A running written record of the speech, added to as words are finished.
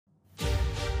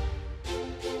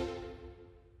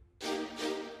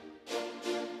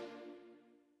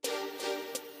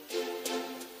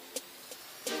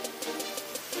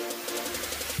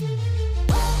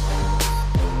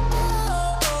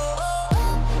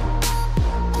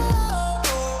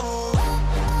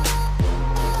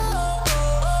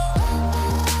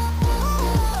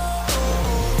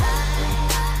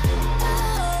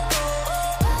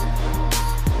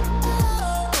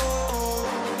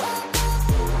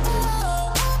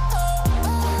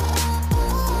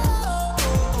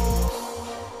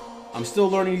still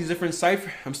learning these different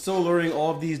I'm still learning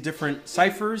all of these different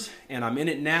ciphers, and I'm in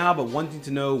it now, but wanting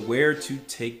to know where to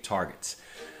take targets.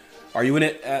 Are you in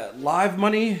it at live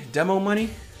money, demo money?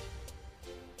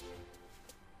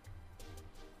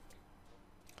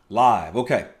 Live.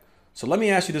 Okay. So let me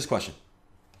ask you this question.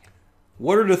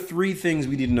 What are the 3 things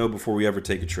we need to know before we ever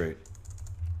take a trade?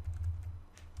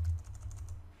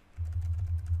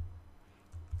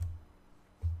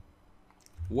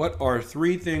 What are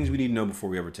 3 things we need to know before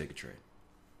we ever take a trade?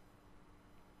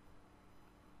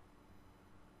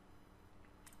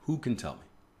 Who can tell me?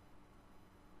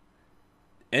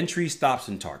 Entry, stops,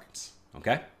 and targets.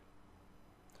 Okay?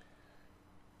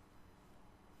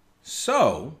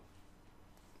 So,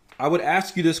 I would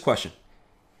ask you this question.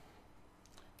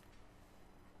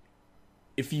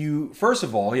 If you, first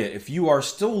of all, if you are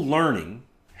still learning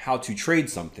how to trade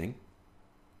something,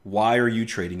 why are you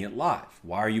trading it live?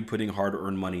 Why are you putting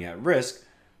hard-earned money at risk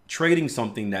trading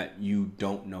something that you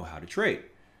don't know how to trade?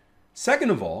 Second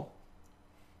of all,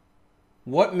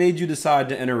 what made you decide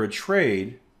to enter a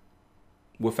trade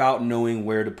without knowing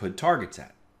where to put targets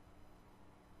at?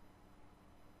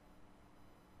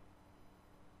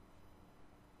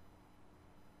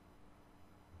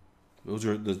 Those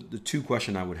are the 2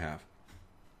 questions I would have.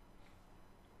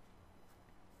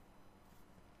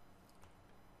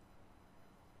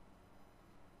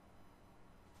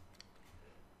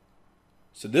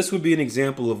 So this would be an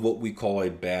example of what we call a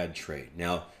bad trade.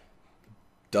 Now,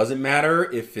 doesn't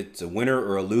matter if it's a winner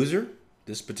or a loser.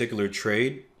 This particular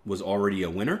trade was already a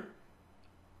winner.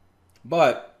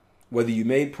 But whether you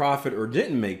made profit or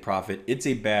didn't make profit, it's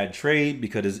a bad trade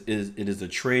because it is a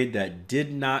trade that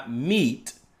did not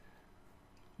meet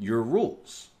your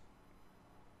rules.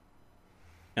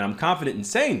 And I'm confident in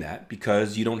saying that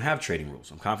because you don't have trading rules.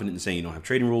 I'm confident in saying you don't have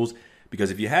trading rules because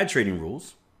if you had trading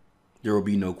rules, there will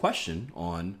be no question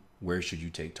on where should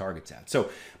you take targets at. So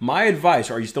my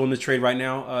advice, are you still in this trade right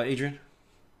now, Adrian?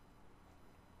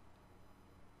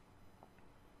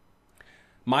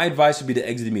 My advice would be to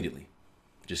exit immediately.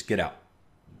 Just get out.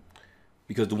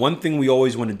 Because the one thing we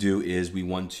always want to do is we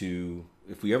want to,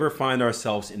 if we ever find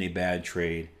ourselves in a bad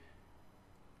trade,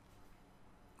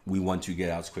 we want to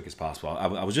get out as quick as possible.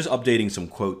 I was just updating some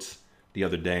quotes the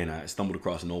other day, and I stumbled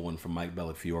across an old one from Mike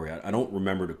Bellafiore. I don't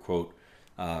remember the quote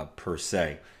per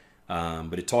se,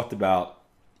 but it talked about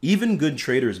even good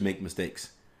traders make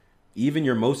mistakes. Even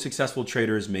your most successful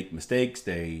traders make mistakes.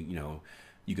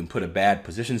 You can put a bad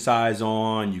position size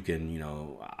on. You can,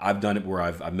 I've done it where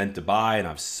I've meant to buy and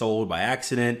I've sold by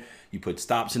accident. You put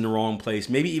stops in the wrong place.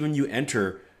 Maybe even you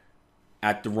enter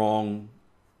at the wrong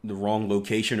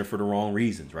location or for the wrong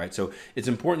reasons, right? So it's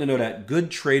important to know that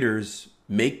good traders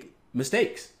make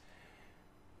mistakes.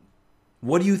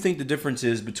 What do you think the difference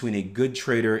is between a good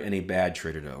trader and a bad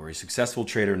trader, though, or a successful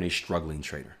trader and a struggling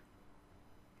trader?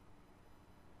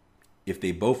 If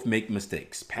they both make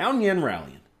mistakes, pound yen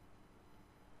rallying,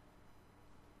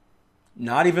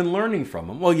 not even learning from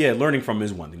them. Well, yeah, learning from them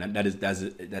is one thing.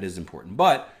 That is important.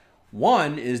 But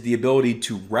one is the ability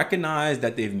to recognize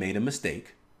that they've made a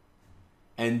mistake,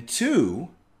 and 2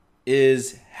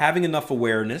 is having enough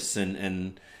awareness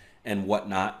and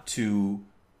whatnot to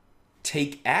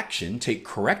take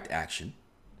correct action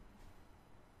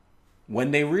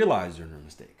when they realize they're in a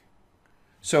mistake.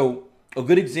 So a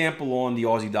good example on the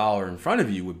Aussie dollar in front of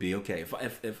you would be, okay,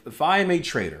 if I am a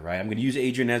trader, right, I'm going to use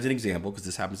Adrian as an example because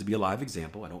this happens to be a live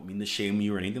example. I don't mean to shame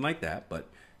you or anything like that, but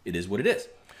it is what it is.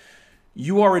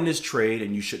 You are in this trade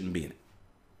and you shouldn't be in it.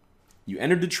 You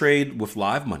entered the trade with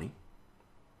live money.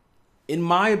 In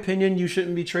my opinion, you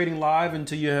shouldn't be trading live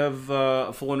until you have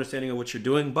a full understanding of what you're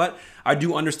doing. But I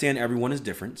do understand everyone is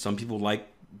different. Some people like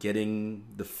getting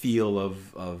the feel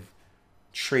of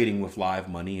trading with live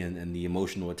money and the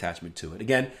emotional attachment to it.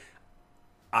 Again,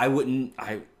 I wouldn't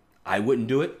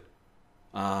do it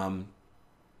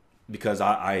because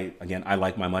I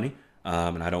like my money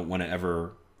and I don't want to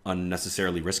ever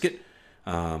unnecessarily risk it.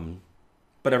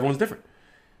 But everyone's different.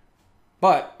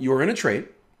 But you're in a trade.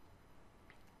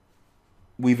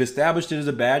 We've established it as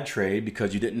a bad trade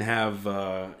because you didn't have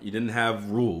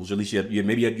rules. Or at least you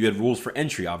had rules for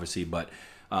entry, obviously, but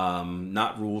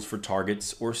not rules for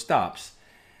targets or stops.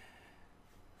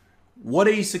 What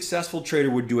a successful trader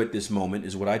would do at this moment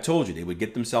is what I told you. They would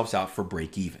get themselves out for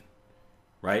break even,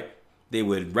 right? They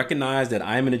would recognize that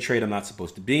I'm in a trade I'm not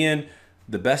supposed to be in.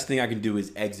 The best thing I can do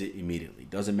is exit immediately.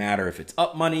 Doesn't matter if it's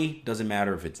up money. Doesn't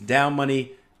matter if it's down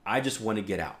money. I just want to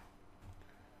get out.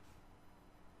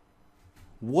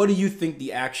 What do you think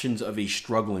the actions of a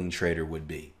struggling trader would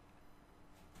be?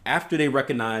 After they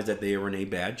recognize that they are in a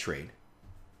bad trade,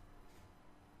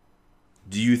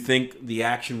 do you think the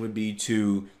action would be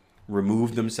to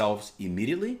remove themselves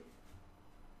immediately?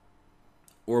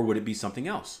 Or would it be something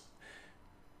else?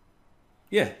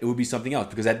 Yeah, it would be something else.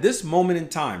 Because at this moment in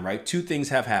time, right, two things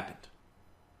have happened.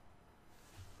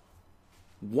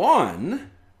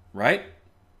 One, right,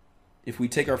 if we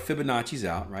take our Fibonacci's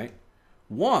out, right,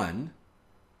 one,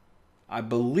 I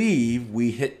believe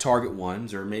we hit target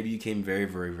ones, or maybe you came very,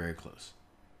 very, very close.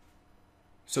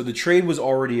 So the trade was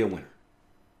already a winner.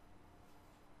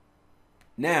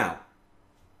 Now,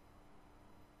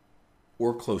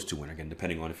 or close to winner, again,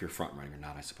 depending on if you're front running or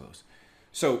not, I suppose.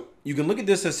 So you can look at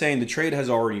this as saying the trade has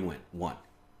already won.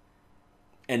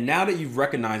 And now that you've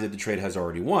recognized that the trade has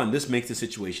already won, this makes the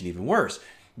situation even worse.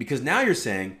 Because now you're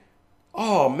saying,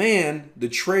 oh man, the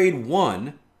trade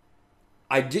won.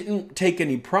 I didn't take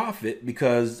any profit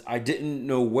because I didn't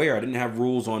know where. I didn't have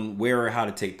rules on where or how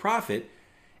to take profit.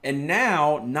 And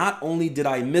now, not only did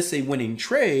I miss a winning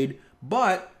trade,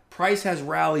 but price has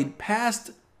rallied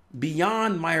past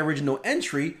beyond my original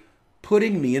entry,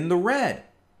 putting me in the red.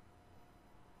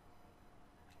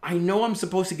 I know I'm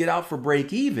supposed to get out for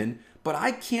break even, but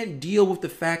I can't deal with the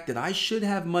fact that I should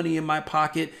have money in my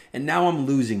pocket and now I'm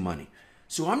losing money.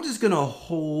 So I'm just going to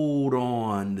hold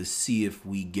on to see if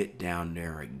we get down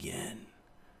there again.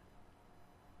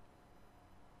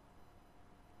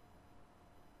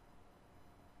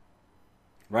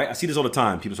 Right? I see this all the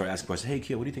time. People start asking questions. Hey,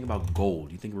 Kid, what do you think about gold?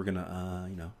 Do you think we're going to,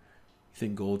 you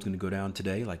think gold's going to go down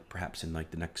today, like perhaps in like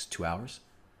the next 2 hours?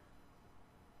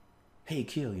 Hey,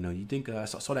 Keel, you think I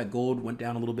saw that gold went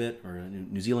down a little bit, or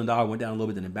New Zealand dollar went down a little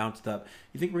bit, then it bounced up.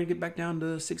 You think we're going to get back down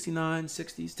to 69,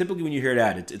 60s? Typically, when you hear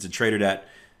that, it's a trader that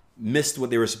missed what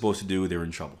they were supposed to do. They're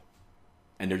in trouble.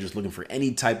 And they're just looking for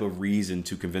any type of reason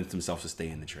to convince themselves to stay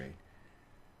in the trade.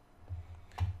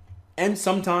 And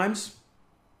sometimes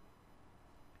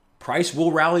price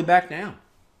will rally back down.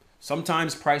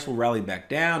 Sometimes price will rally back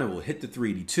down. It will hit the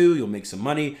 382. You'll make some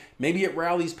money. Maybe it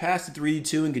rallies past the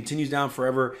 382 and continues down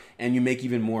forever, and you make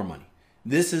even more money.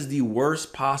 This is the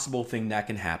worst possible thing that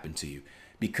can happen to you,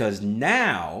 because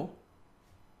now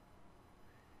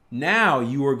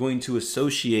you are going to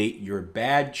associate your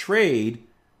bad trade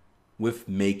with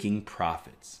making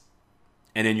profits.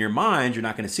 And in your mind, you're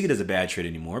not going to see it as a bad trade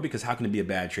anymore, because how can it be a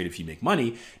bad trade if you make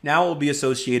money? Now it will be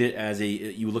associated as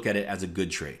you look at it as a good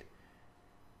trade.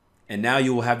 And now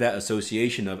you will have that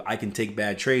association of, I can take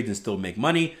bad trades and still make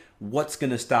money. What's going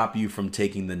to stop you from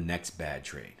taking the next bad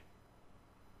trade?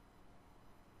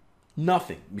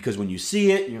 Nothing. Because when you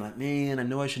see it, you're like, man, I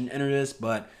know I shouldn't enter this,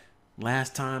 but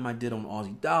last time I did on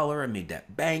Aussie dollar, I made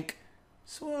that bank,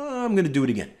 so I'm going to do it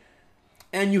again.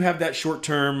 And you have that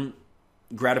short-term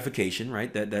gratification,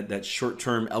 right? That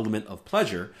short-term element of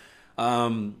pleasure.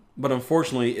 But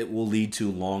unfortunately, it will lead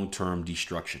to long-term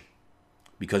destruction.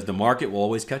 Because the market will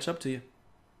always catch up to you.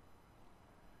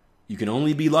 You can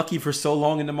only be lucky for so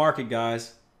long in the market,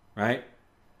 guys, right?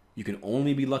 You can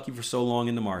only be lucky for so long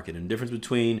in the market. And the difference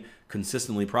between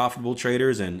consistently profitable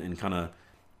traders and kind of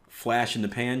flash in the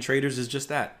pan traders is just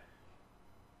that.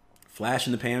 Flash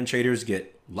in the pan traders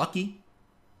get lucky.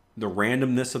 The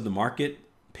randomness of the market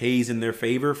pays in their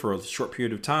favor for a short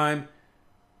period of time.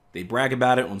 They brag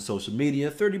about it on social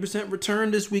media. 30% return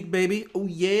this week, baby. Oh,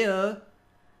 yeah.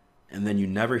 And then you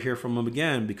never hear from them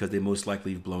again because they most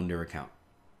likely have blown their account.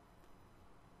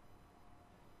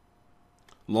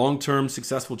 Long-term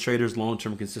successful traders,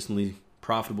 long-term consistently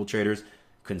profitable traders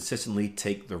consistently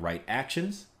take the right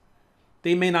actions.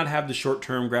 They may not have the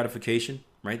short-term gratification,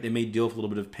 right? They may deal with a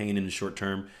little bit of pain in the short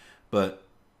term, but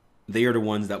they are the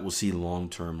ones that will see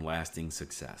long-term lasting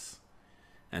success.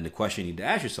 And the question you need to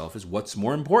ask yourself is, what's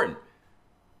more important?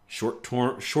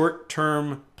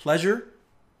 Short-term pleasure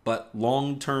but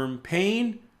long-term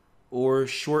pain, or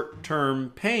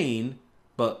short-term pain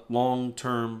but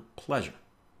long-term pleasure?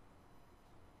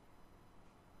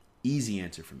 Easy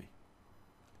answer for me.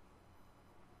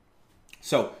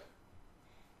 So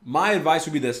my advice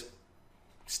would be this: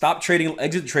 stop trading,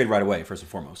 exit the trade right away, first and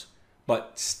foremost,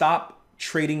 but stop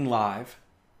trading live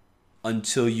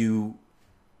until you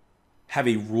have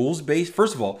a rules-based.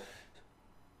 First of all,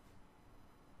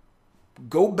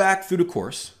 go back through the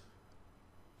course.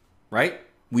 Right?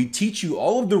 We teach you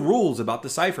all of the rules about the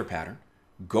cipher pattern.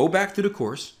 Go back to the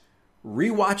course,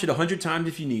 rewatch it 100 times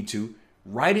if you need to,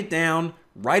 write it down,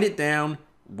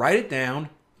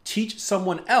 teach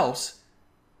someone else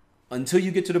until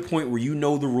you get to the point where you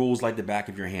know the rules like the back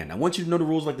of your hand. I want you to know the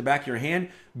rules like the back of your hand.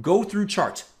 Go through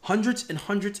charts, hundreds and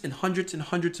hundreds and hundreds and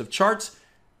hundreds of charts,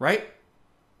 right?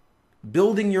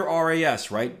 Building your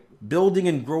RAS, right? Building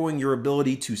and growing your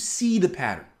ability to see the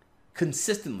pattern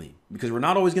consistently, because we're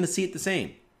not always going to see it the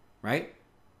same, right?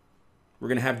 We're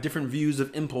going to have different views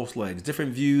of impulse legs,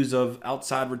 different views of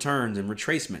outside returns and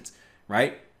retracements,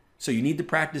 right? So you need to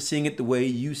practice seeing it the way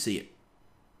you see it.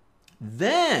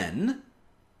 Then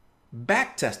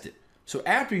back test it. So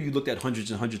after you looked at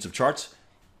hundreds and hundreds of charts,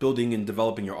 building and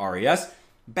developing your RAS,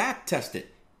 back test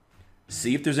it.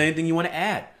 See if there's anything you want to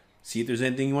add. See if there's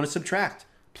anything you want to subtract.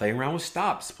 Play around with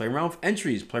stops, play around with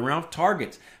entries, play around with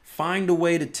targets. Find a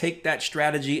way to take that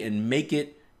strategy and make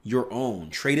it your own.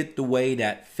 Trade it the way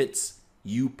that fits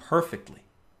you perfectly.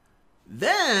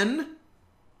 Then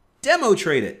demo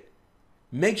trade it.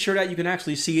 Make sure that you can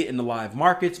actually see it in the live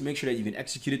markets. Make sure that you can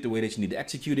execute it the way that you need to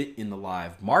execute it in the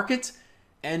live markets.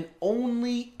 And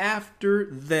only after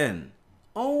then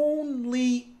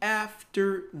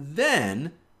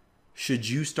should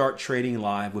you start trading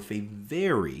live with a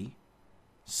very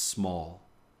small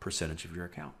percentage of your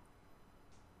account.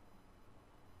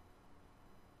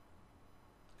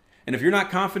 And if you're not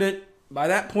confident by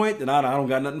that point, then I don't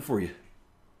got nothing for you.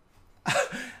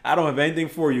 I don't have anything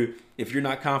for you if you're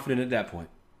not confident at that point.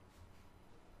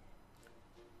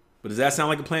 But does that sound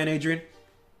like a plan, Adrian?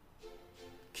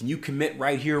 Can you commit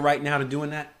right here, right now to doing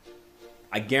that?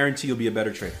 I guarantee you'll be a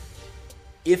better trader.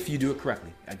 If you do it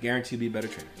correctly, I guarantee you'll be a better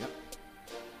trader. Yep.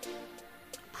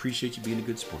 Appreciate you being a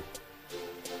good sport.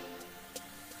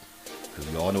 Because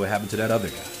we all know what happened to that other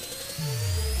guy.